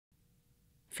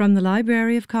From the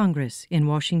Library of Congress in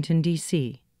Washington,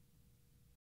 D.C.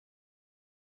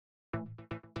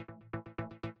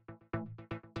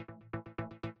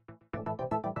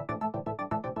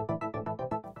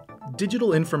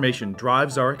 Digital information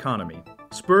drives our economy,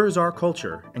 spurs our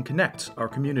culture, and connects our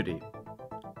community.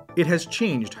 It has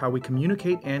changed how we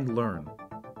communicate and learn.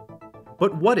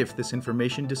 But what if this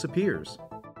information disappears?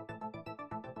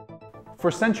 For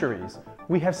centuries,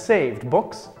 we have saved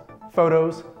books,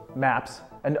 photos, maps,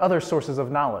 and other sources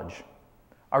of knowledge.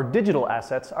 Our digital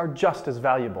assets are just as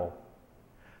valuable.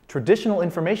 Traditional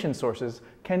information sources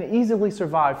can easily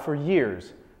survive for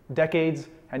years, decades,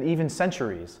 and even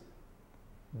centuries.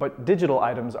 But digital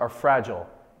items are fragile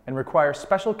and require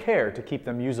special care to keep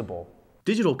them usable.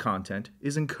 Digital content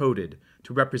is encoded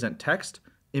to represent text,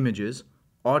 images,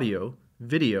 audio,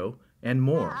 video, and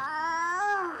more.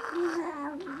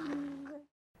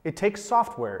 It takes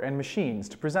software and machines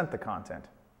to present the content.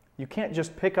 You can't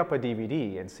just pick up a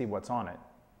DVD and see what's on it.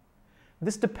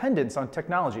 This dependence on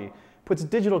technology puts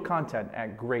digital content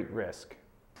at great risk.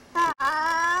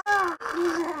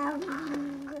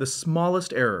 The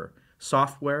smallest error,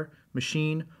 software,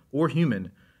 machine, or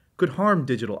human, could harm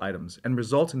digital items and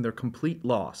result in their complete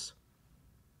loss.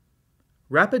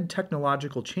 Rapid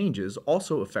technological changes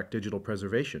also affect digital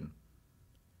preservation.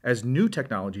 As new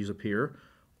technologies appear,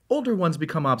 older ones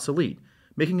become obsolete,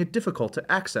 making it difficult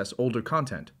to access older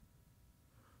content.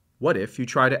 What if you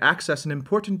try to access an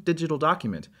important digital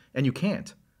document and you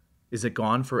can't? Is it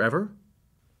gone forever?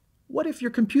 What if your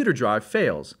computer drive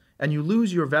fails and you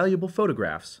lose your valuable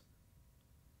photographs?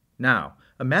 Now,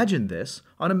 imagine this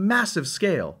on a massive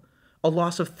scale, a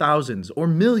loss of thousands or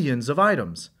millions of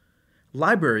items.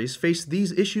 Libraries face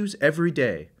these issues every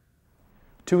day.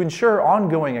 To ensure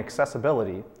ongoing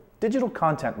accessibility, digital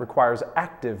content requires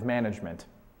active management.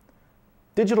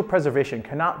 Digital preservation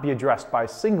cannot be addressed by a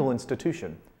single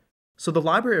institution. So the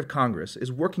Library of Congress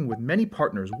is working with many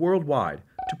partners worldwide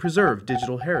to preserve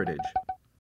digital heritage.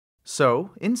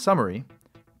 So, in summary,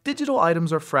 digital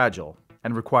items are fragile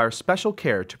and require special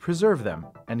care to preserve them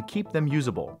and keep them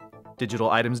usable. Digital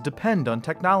items depend on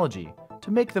technology to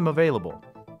make them available.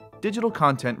 Digital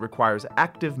content requires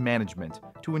active management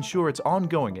to ensure its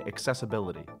ongoing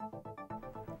accessibility.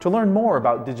 To learn more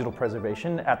about digital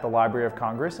preservation at the Library of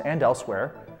Congress and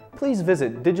elsewhere, please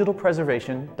visit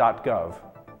digitalpreservation.gov.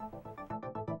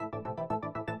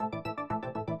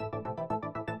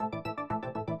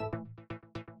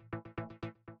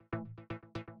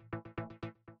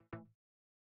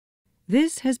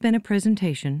 This has been a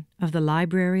presentation of the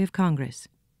Library of Congress.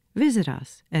 Visit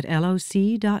us at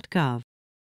loc.gov.